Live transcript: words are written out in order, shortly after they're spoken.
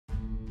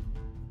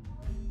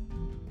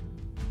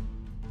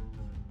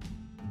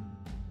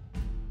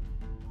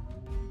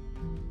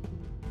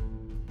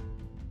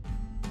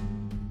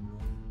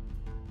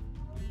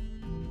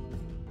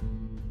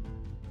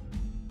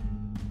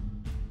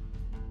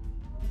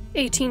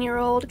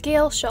18-year-old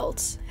Gail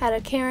Schultz had a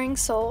caring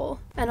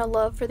soul and a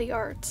love for the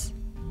arts.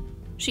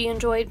 She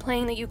enjoyed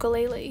playing the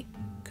ukulele,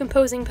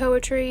 composing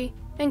poetry,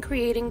 and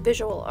creating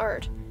visual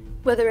art,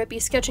 whether it be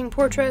sketching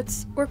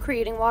portraits or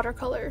creating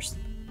watercolors.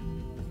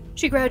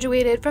 She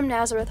graduated from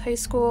Nazareth High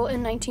School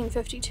in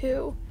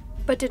 1952,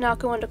 but did not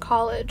go into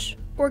college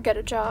or get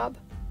a job.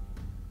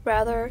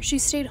 Rather, she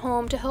stayed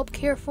home to help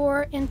care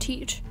for and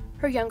teach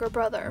her younger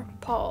brother,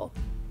 Paul.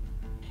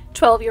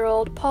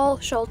 12-year-old Paul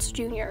Schultz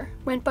Jr.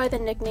 went by the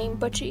nickname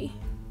Butchie.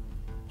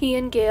 He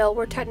and Gail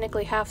were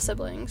technically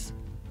half-siblings.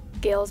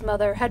 Gail's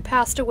mother had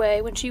passed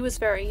away when she was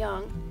very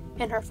young,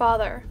 and her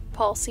father,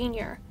 Paul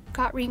Sr.,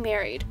 got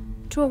remarried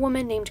to a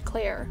woman named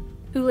Claire,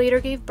 who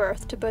later gave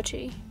birth to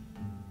Butchie.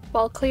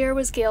 While Claire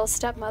was Gail's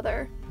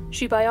stepmother,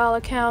 she by all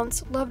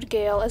accounts loved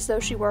Gail as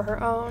though she were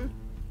her own,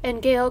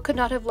 and Gail could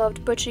not have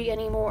loved Butchie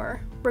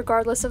anymore,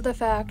 regardless of the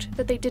fact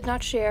that they did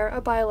not share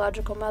a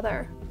biological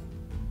mother.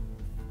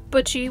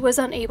 Butchie was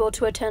unable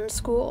to attend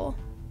school.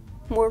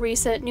 More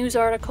recent news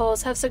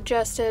articles have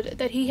suggested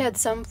that he had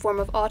some form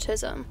of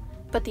autism,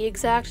 but the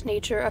exact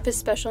nature of his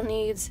special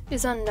needs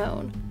is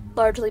unknown,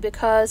 largely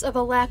because of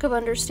a lack of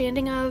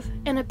understanding of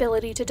and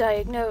ability to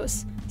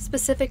diagnose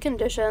specific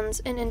conditions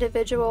in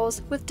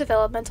individuals with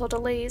developmental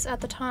delays at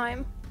the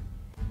time.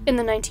 In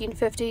the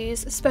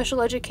 1950s,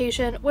 special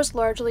education was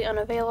largely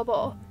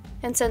unavailable,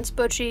 and since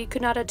Butchie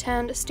could not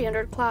attend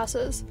standard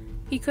classes,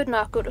 he could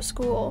not go to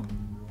school.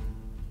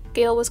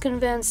 Gail was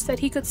convinced that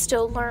he could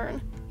still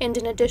learn, and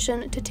in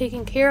addition to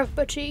taking care of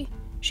Butchie,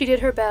 she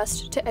did her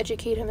best to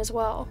educate him as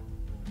well.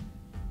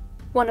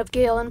 One of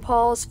Gail and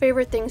Paul's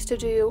favorite things to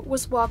do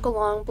was walk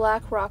along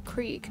Black Rock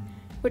Creek,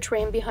 which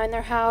ran behind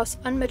their house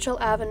on Mitchell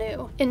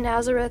Avenue in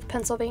Nazareth,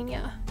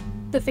 Pennsylvania.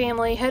 The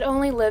family had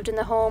only lived in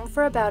the home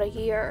for about a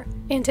year,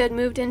 and had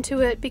moved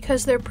into it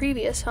because their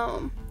previous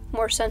home,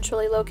 more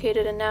centrally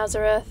located in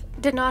Nazareth,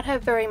 did not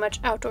have very much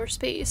outdoor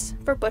space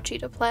for Butchie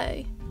to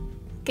play.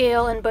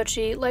 Gail and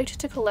Butchie liked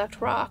to collect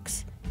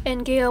rocks,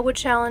 and Gail would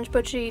challenge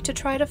Butchie to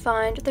try to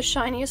find the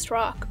shiniest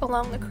rock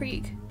along the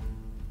creek.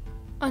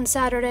 On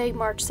Saturday,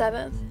 March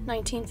 7th,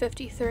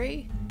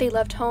 1953, they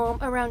left home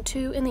around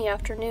 2 in the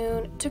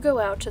afternoon to go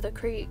out to the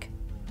creek.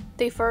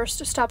 They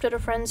first stopped at a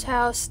friend's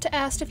house to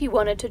ask if he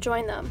wanted to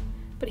join them,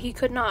 but he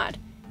could not,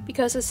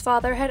 because his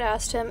father had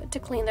asked him to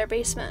clean their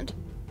basement.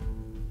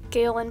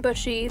 Gail and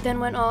Butchie then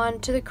went on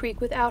to the creek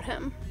without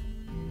him.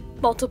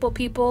 Multiple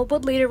people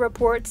would later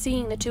report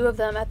seeing the two of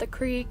them at the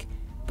creek,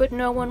 but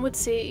no one would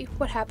see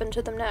what happened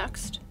to them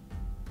next.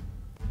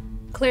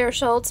 Claire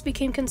Schultz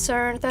became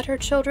concerned that her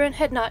children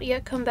had not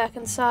yet come back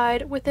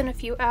inside within a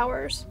few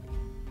hours.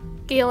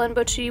 Gail and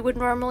Butchie would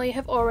normally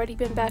have already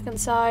been back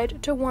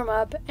inside to warm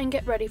up and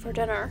get ready for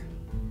dinner.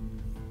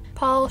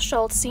 Paul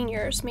Schultz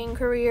Sr.'s main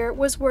career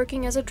was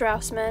working as a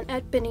draftsman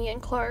at Binney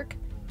 & Clark,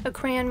 a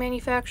crayon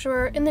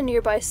manufacturer in the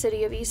nearby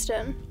city of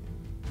Easton.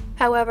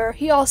 However,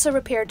 he also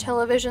repaired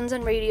televisions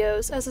and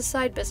radios as a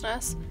side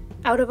business,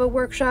 out of a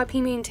workshop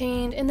he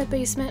maintained in the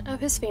basement of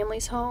his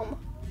family's home.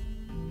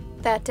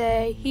 That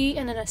day, he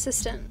and an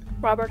assistant,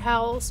 Robert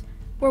Howells,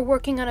 were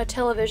working on a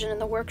television in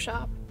the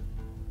workshop.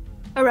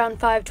 Around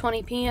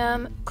 5:20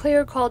 p.m.,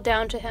 Claire called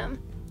down to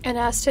him and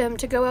asked him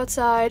to go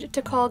outside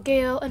to call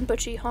Gail and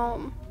Butchie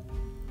home.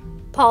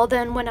 Paul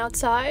then went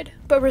outside,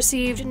 but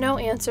received no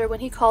answer when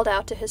he called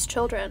out to his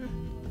children.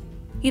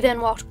 He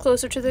then walked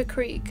closer to the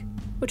creek,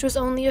 which was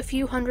only a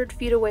few hundred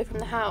feet away from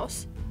the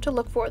house, to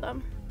look for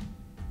them.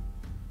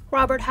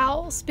 Robert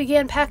Howells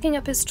began packing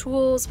up his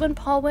tools when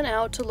Paul went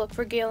out to look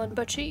for Gail and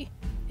Butchie,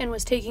 and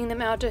was taking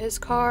them out to his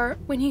car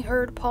when he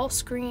heard Paul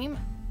scream.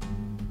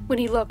 When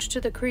he looked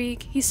to the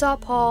creek, he saw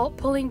Paul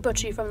pulling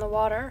Butchie from the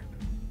water.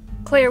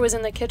 Claire was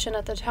in the kitchen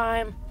at the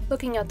time,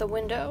 looking out the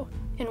window,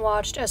 and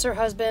watched as her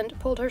husband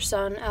pulled her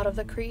son out of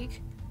the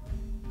creek.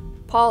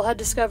 Paul had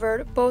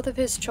discovered both of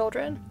his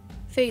children,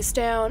 face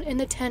down in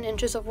the 10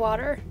 inches of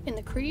water in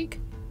the creek.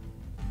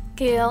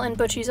 Gail and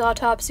Butchie's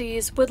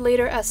autopsies would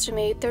later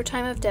estimate their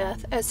time of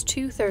death as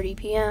 2:30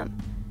 p.m.,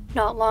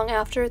 not long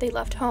after they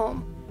left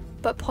home,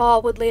 but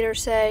Paul would later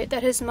say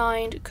that his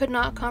mind could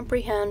not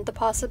comprehend the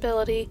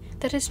possibility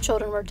that his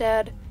children were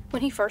dead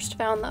when he first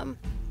found them.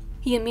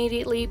 He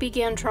immediately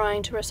began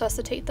trying to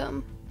resuscitate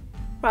them.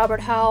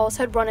 Robert Howells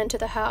had run into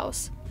the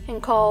house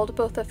and called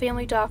both the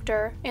family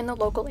doctor and the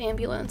local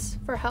ambulance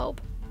for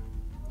help.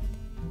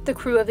 The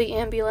crew of the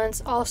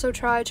ambulance also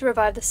tried to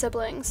revive the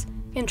siblings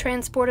and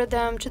transported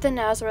them to the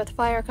Nazareth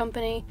Fire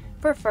Company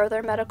for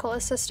further medical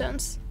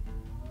assistance.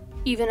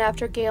 Even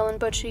after Gail and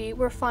Butchie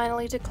were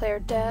finally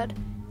declared dead,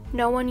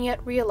 no one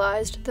yet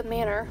realized the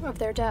manner of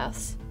their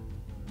deaths.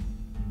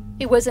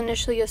 It was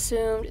initially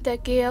assumed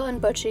that Gail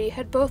and Butchie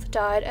had both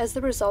died as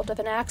the result of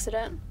an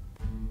accident,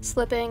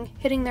 slipping,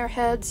 hitting their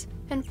heads,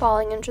 and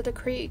falling into the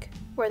creek,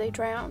 where they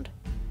drowned.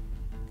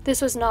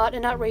 This was not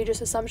an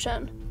outrageous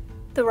assumption.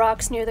 The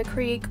rocks near the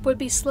creek would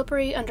be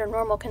slippery under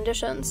normal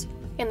conditions,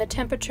 and the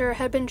temperature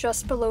had been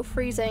just below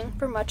freezing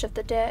for much of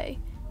the day,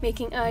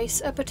 making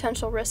ice a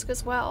potential risk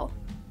as well.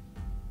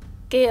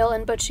 Gail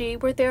and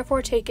Butchie were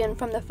therefore taken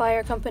from the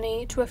fire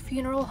company to a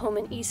funeral home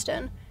in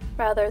Easton,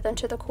 rather than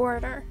to the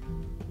coroner.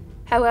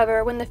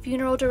 However, when the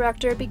funeral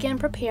director began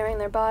preparing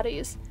their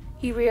bodies,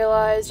 he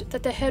realized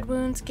that the head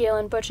wounds Gail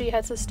and Butchie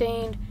had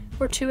sustained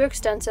were too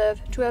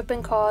extensive to have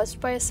been caused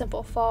by a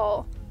simple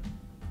fall.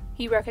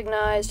 He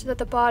recognized that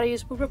the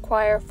bodies would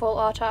require full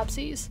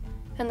autopsies,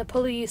 and the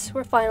police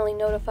were finally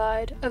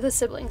notified of the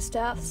siblings'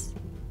 deaths.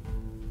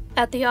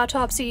 At the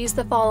autopsies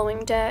the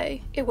following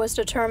day, it was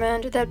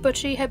determined that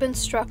Butchie had been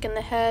struck in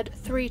the head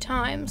 3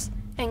 times,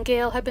 and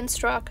Gail had been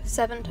struck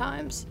 7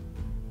 times.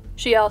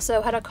 She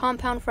also had a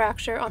compound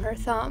fracture on her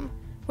thumb,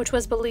 which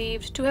was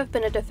believed to have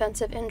been a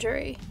defensive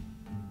injury.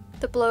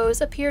 The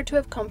blows appeared to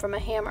have come from a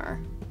hammer.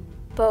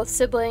 Both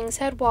siblings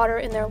had water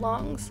in their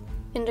lungs,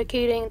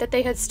 indicating that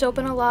they had still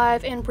been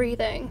alive and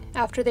breathing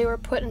after they were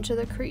put into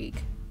the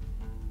creek.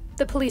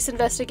 The police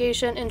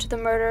investigation into the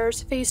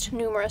murders faced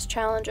numerous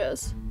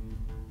challenges.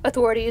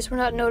 Authorities were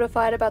not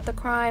notified about the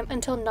crime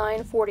until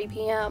 9:40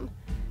 p.m.,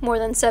 more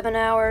than 7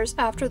 hours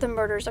after the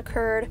murders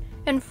occurred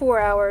and 4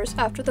 hours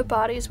after the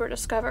bodies were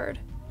discovered.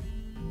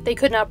 They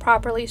could not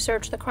properly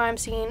search the crime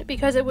scene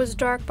because it was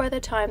dark by the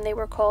time they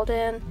were called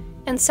in,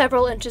 and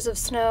several inches of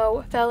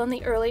snow fell in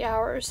the early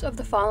hours of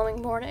the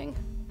following morning.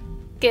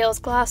 Gail's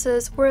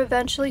glasses were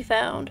eventually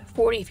found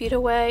 40 feet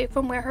away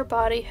from where her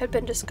body had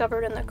been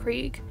discovered in the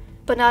creek,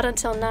 but not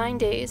until 9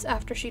 days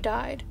after she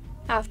died,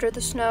 after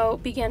the snow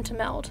began to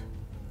melt.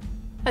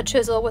 A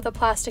chisel with a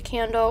plastic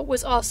handle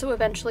was also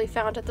eventually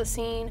found at the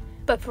scene,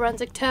 but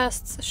forensic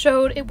tests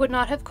showed it would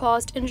not have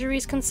caused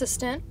injuries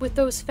consistent with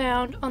those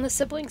found on the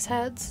siblings'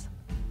 heads.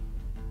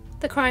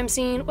 The crime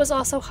scene was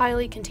also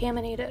highly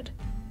contaminated.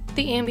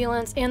 The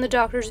ambulance and the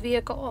doctor's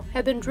vehicle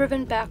had been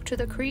driven back to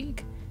the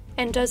creek,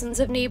 and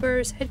dozens of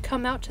neighbors had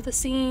come out to the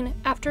scene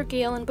after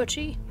Gail and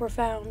Butchie were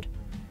found.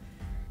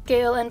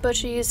 Gail and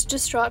Butchie's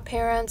distraught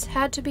parents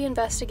had to be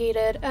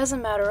investigated as a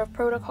matter of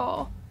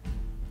protocol.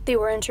 They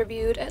were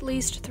interviewed at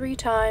least 3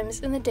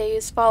 times in the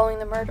days following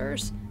the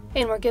murders,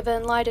 and were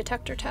given lie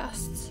detector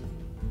tests.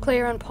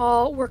 Claire and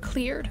Paul were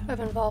cleared of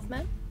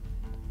involvement.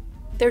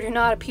 There do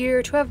not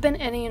appear to have been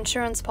any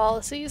insurance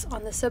policies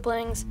on the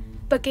siblings,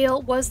 but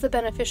Gail was the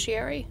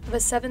beneficiary of a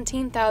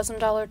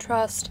 $17,000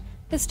 trust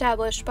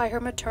established by her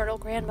maternal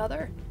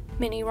grandmother,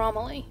 Minnie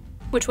Romilly,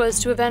 which was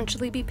to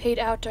eventually be paid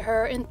out to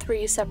her in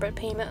 3 separate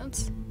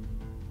payments.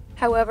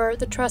 However,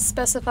 the trust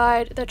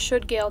specified that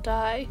should Gail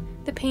die,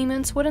 the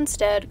payments would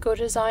instead go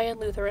to Zion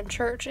Lutheran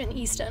Church in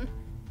Easton,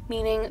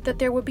 meaning that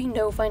there would be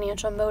no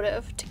financial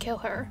motive to kill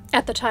her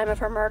at the time of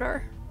her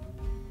murder.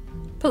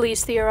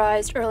 Police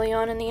theorized early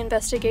on in the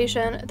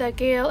investigation that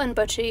Gail and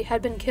Butchie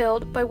had been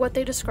killed by what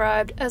they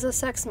described as a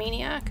sex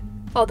maniac,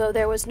 although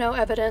there was no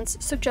evidence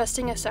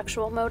suggesting a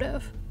sexual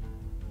motive.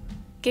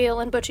 Gail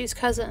and Butchie's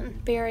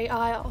cousin, Barry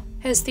Isle,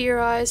 has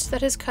theorized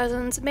that his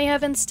cousins may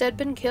have instead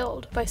been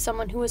killed by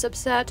someone who was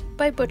upset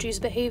by Butchie's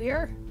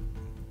behavior.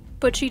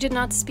 Butchie did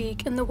not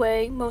speak in the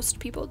way most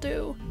people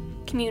do,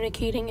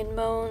 communicating in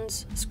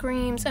moans,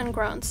 screams, and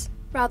grunts,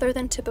 rather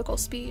than typical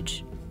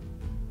speech.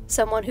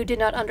 Someone who did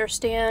not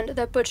understand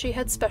that Butchie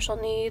had special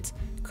needs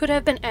could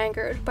have been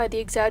angered by the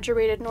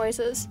exaggerated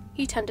noises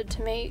he tended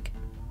to make.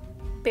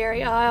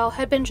 Barry Isle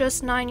had been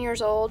just 9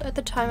 years old at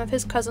the time of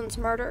his cousin's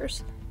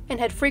murders, and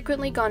had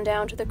frequently gone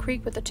down to the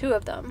creek with the 2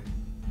 of them.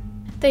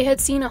 They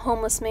had seen a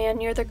homeless man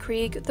near the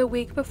creek the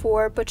week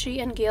before Butchie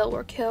and Gail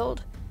were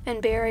killed,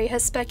 and Barry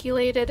has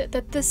speculated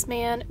that this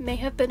man may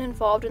have been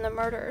involved in the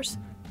murders,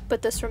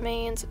 but this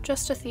remains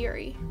just a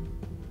theory.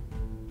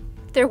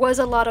 There was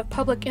a lot of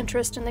public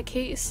interest in the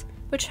case,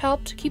 which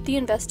helped keep the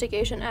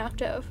investigation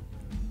active.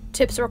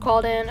 Tips were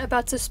called in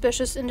about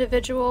suspicious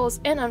individuals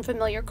and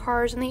unfamiliar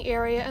cars in the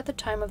area at the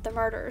time of the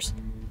murders,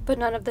 but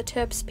none of the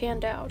tips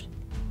panned out.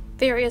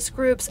 Various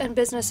groups and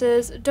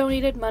businesses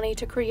donated money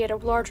to create a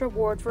large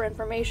reward for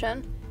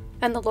information,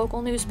 and the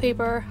local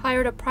newspaper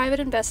hired a private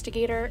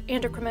investigator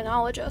and a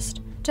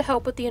criminologist to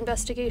help with the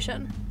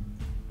investigation.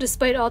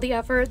 Despite all the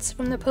efforts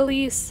from the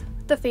police,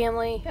 the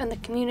family, and the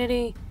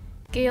community,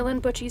 Gail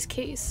and Butchie's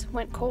case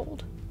went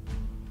cold.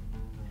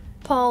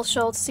 Paul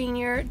Schultz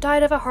Sr.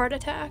 died of a heart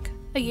attack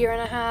a year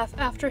and a half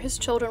after his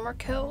children were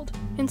killed,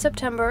 in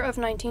September of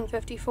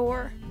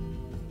 1954.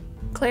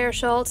 Claire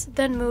Schultz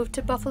then moved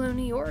to Buffalo,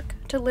 New York,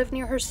 to live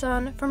near her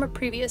son from a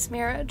previous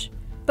marriage,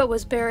 but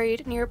was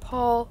buried near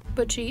Paul,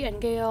 Butchie, and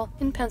Gail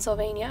in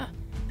Pennsylvania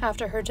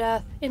after her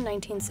death in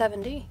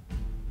 1970.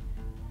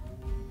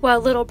 While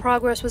little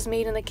progress was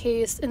made in the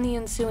case in the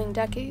ensuing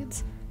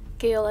decades,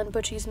 Gail and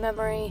Butchie's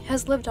memory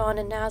has lived on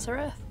in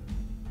Nazareth.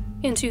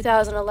 In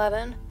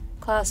 2011,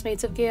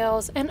 classmates of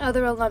Gail's and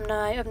other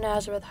alumni of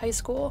Nazareth High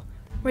School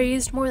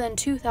raised more than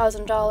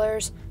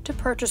 $2,000 to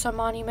purchase a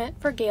monument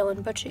for Gail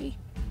and Butchie.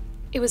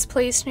 It was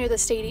placed near the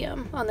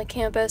stadium on the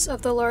campus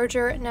of the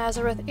larger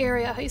Nazareth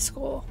Area High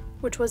School,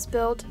 which was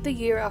built the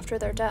year after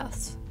their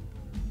deaths.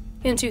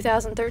 In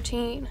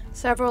 2013,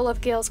 several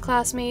of Gail's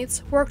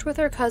classmates worked with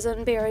her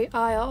cousin Barry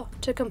Isle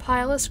to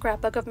compile a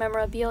scrapbook of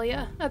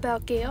memorabilia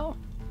about Gail.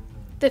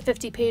 The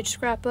 50-page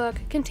scrapbook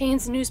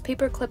contains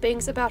newspaper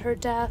clippings about her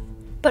death,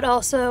 but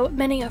also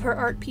many of her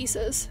art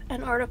pieces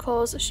and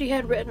articles she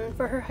had written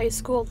for her high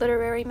school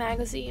literary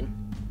magazine.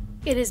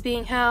 It is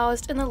being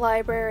housed in the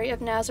library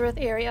of Nazareth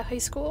Area High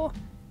School,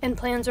 and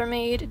plans are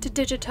made to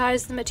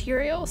digitize the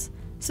materials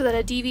so that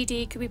a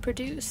DVD could be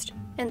produced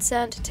and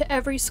sent to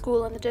every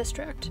school in the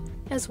district,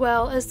 as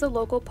well as the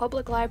local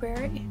public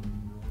library.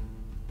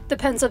 The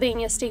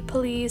Pennsylvania State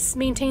Police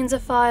maintains a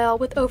file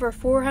with over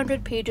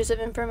 400 pages of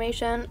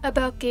information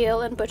about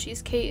Gail and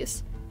Butchie's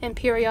case, and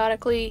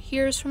periodically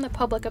hears from the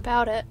public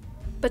about it,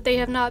 but they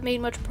have not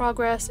made much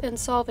progress in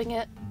solving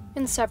it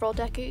in several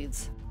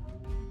decades.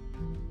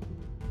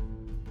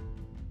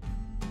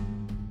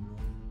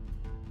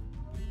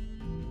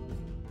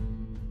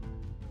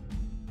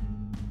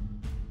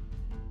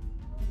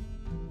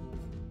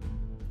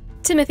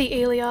 Timothy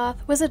Alioth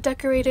was a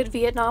decorated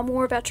Vietnam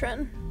War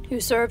veteran who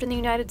served in the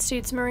United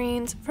States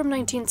Marines from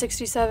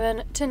 1967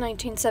 to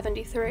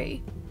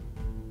 1973.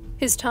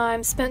 His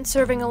time spent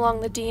serving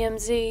along the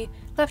DMZ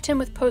left him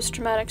with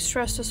post-traumatic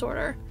stress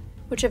disorder,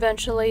 which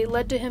eventually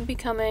led to him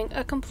becoming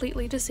a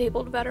completely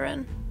disabled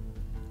veteran.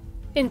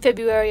 In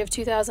February of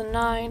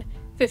 2009,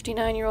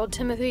 59-year-old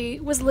Timothy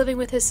was living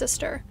with his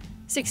sister,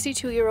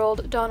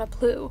 62-year-old Donna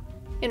Plew,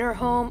 in her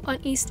home on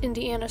East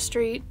Indiana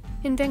Street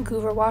in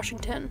Vancouver,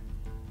 Washington.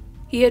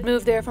 He had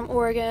moved there from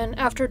Oregon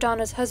after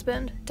Donna's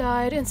husband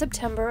died in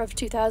September of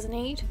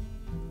 2008.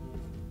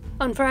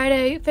 On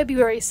Friday,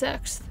 February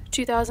 6,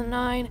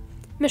 2009,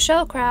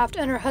 Michelle Kraft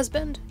and her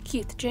husband,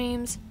 Keith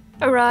James,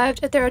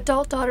 arrived at their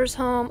adult daughter's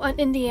home on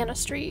Indiana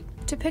Street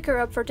to pick her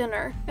up for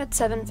dinner at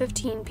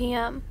 7:15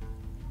 p.m.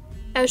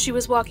 As she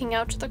was walking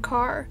out to the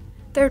car,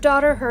 their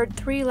daughter heard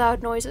 3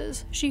 loud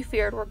noises she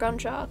feared were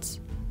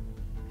gunshots.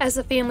 As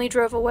the family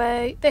drove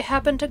away, they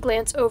happened to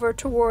glance over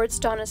towards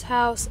Donna's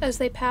house as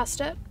they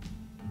passed it.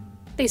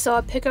 They saw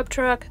a pickup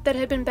truck that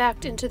had been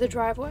backed into the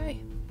driveway.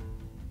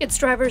 Its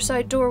driver's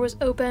side door was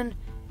open,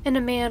 and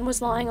a man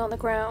was lying on the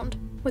ground,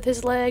 with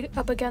his leg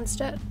up against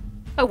it.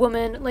 A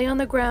woman lay on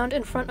the ground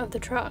in front of the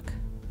truck.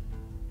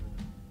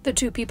 The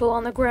 2 people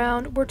on the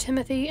ground were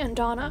Timothy and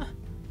Donna.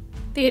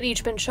 They had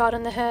each been shot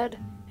in the head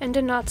and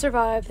did not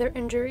survive their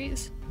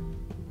injuries.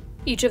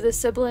 Each of the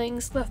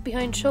siblings left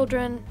behind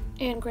children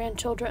and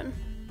grandchildren.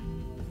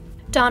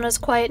 Donna's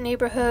quiet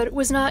neighborhood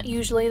was not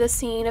usually the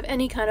scene of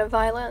any kind of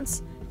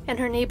violence, and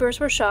her neighbors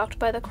were shocked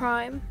by the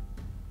crime.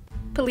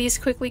 Police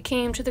quickly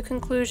came to the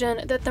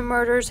conclusion that the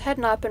murders had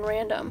not been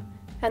random,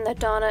 and that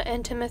Donna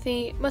and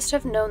Timothy must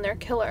have known their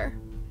killer.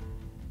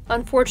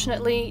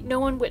 Unfortunately, no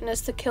one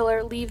witnessed the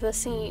killer leave the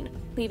scene,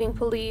 leaving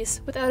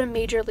police without a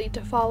major lead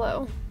to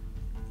follow.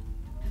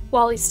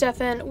 Wally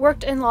Steffen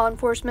worked in law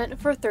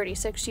enforcement for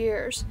 36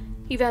 years,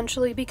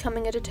 eventually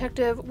becoming a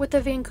detective with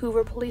the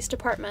Vancouver Police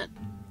Department.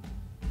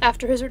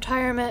 After his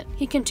retirement,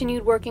 he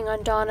continued working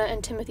on Donna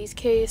and Timothy's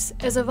case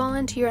as a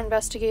volunteer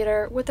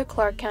investigator with the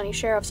Clark County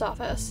Sheriff's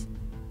Office.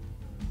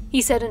 He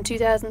said in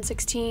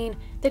 2016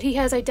 that he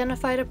has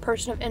identified a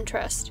person of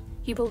interest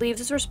he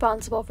believes is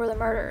responsible for the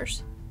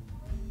murders.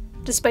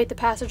 Despite the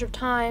passage of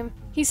time,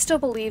 he still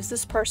believes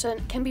this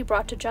person can be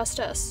brought to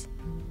justice.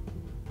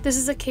 "This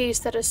is a case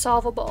that is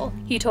solvable,"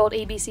 he told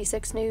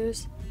ABC6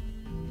 News.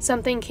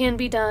 "Something can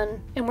be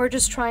done, and we're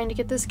just trying to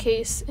get this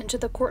case into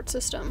the court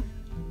system."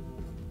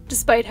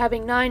 Despite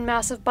having 9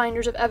 massive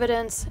binders of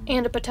evidence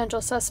and a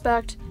potential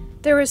suspect,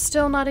 there is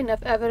still not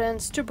enough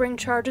evidence to bring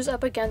charges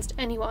up against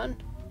anyone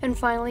and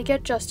finally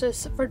get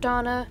justice for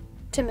Donna,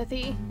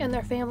 Timothy, and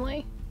their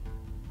family.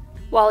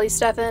 Wally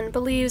Steffen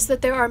believes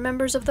that there are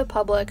members of the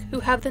public who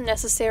have the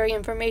necessary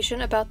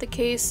information about the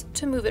case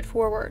to move it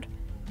forward.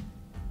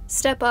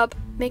 "Step up,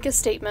 make a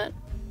statement,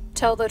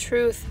 tell the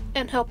truth,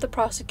 and help the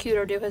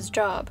prosecutor do his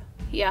job,"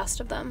 he asked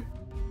of them.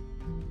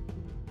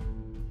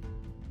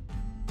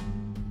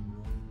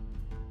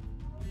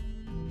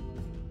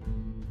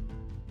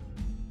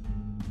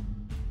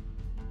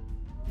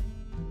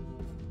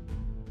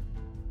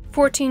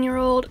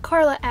 "14-year-old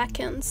Carla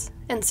Atkins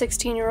and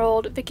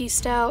 16-year-old Vickie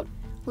Stout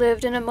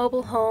lived in a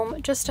mobile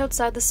home just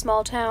outside the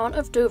small town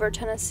of Dover,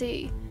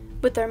 Tennessee,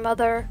 with their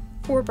mother,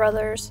 4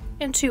 brothers,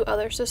 and 2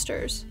 other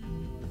sisters.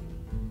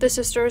 The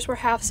sisters were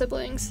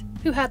half-siblings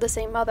who had the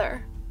same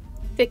mother.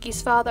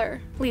 Vickie's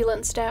father,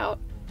 Leland Stout,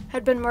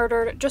 had been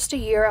murdered just a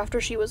year after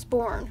she was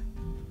born.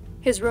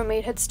 His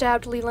roommate had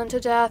stabbed Leland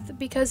to death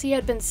because he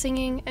had been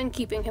singing and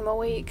keeping him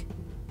awake.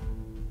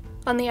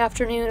 On the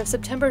afternoon of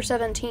September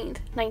 17,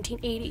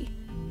 1980,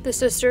 the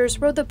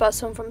sisters rode the bus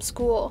home from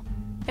school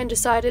and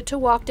decided to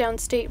walk down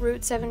State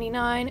Route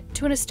 79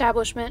 to an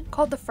establishment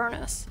called The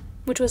Furnace,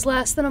 which was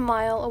less than a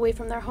mile away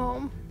from their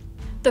home.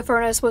 The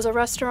Furnace was a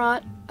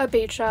restaurant, a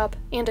bait shop,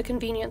 and a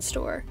convenience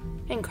store,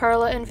 and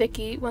Carla and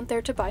Vickie went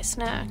there to buy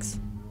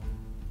snacks.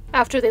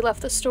 After they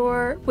left the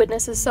store,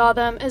 witnesses saw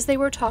them as they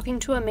were talking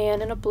to a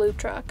man in a blue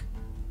truck.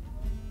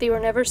 They were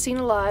never seen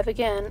alive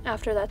again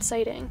after that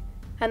sighting,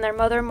 and their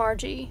mother,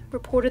 Margie,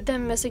 reported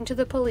them missing to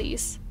the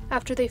police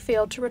after they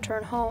failed to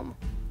return home.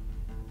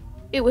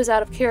 It was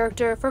out of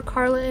character for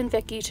Carla and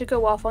Vickie to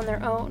go off on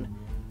their own,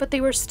 but they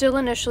were still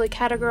initially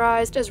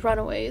categorized as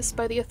runaways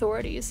by the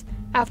authorities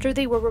after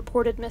they were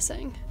reported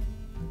missing.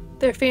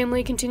 Their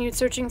family continued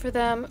searching for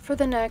them for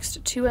the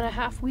next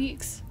 2.5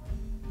 weeks.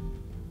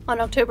 On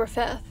October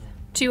 5th,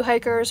 2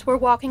 hikers were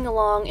walking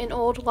along an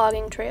old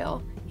logging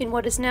trail in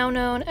what is now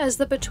known as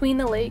the Between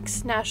the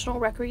Lakes National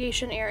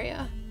Recreation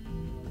Area.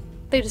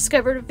 They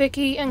discovered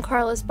Vickie and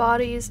Carla's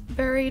bodies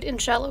buried in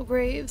shallow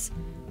graves,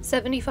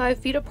 75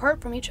 feet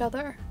apart from each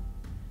other.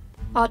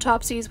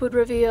 Autopsies would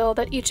reveal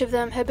that each of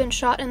them had been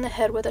shot in the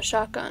head with a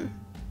shotgun.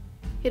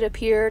 It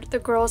appeared the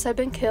girls had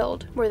been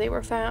killed where they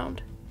were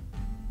found.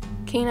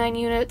 Canine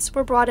units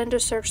were brought in to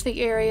search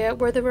the area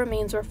where the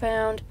remains were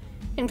found.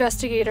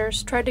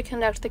 Investigators tried to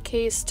connect the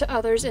case to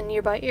others in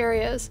nearby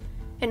areas,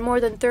 and more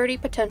than 30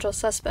 potential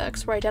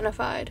suspects were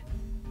identified.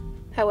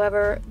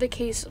 However, the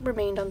case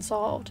remained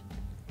unsolved.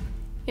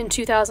 In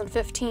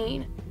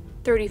 2015,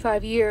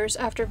 35 years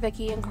after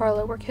Vickie and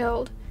Carla were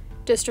killed,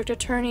 District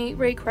Attorney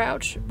Ray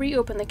Crouch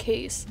reopened the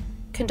case,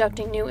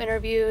 conducting new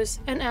interviews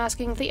and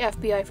asking the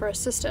FBI for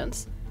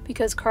assistance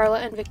because Carla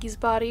and Vickie's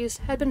bodies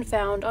had been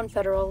found on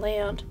federal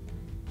land.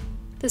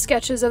 The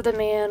sketches of the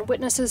man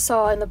witnesses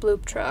saw in the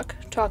bloop truck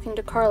talking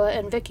to Carla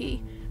and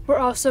Vickie were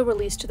also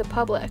released to the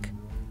public,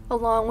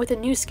 along with a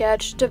new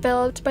sketch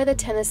developed by the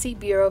Tennessee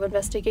Bureau of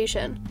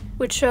Investigation,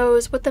 which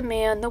shows what the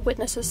man the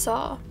witnesses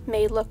saw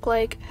may look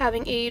like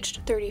having aged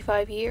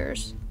 35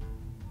 years.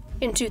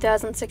 In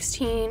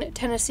 2016,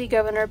 Tennessee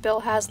Governor Bill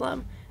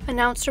Haslam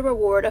announced a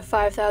reward of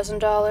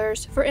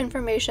 $5,000 for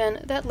information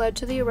that led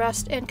to the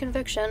arrest and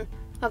conviction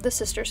of the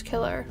sisters'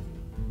 killer.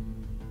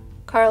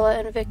 Carla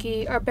and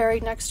Vickie are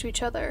buried next to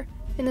each other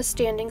in the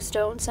Standing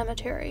Stone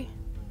Cemetery.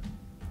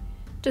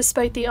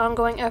 Despite the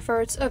ongoing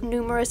efforts of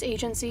numerous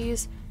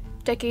agencies,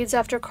 decades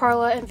after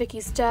Carla and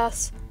Vickie's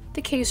deaths,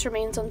 the case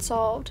remains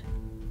unsolved.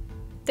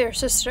 Their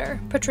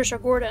sister, Patricia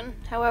Gordon,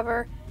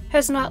 however,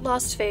 has not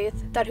lost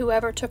faith that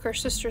whoever took her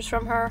sisters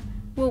from her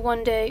will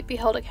one day be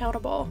held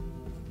accountable.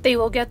 They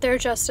will get their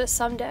justice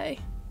someday.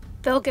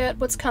 They'll get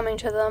what's coming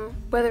to them,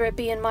 whether it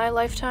be in my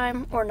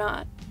lifetime or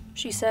not,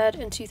 she said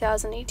in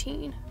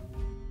 2018.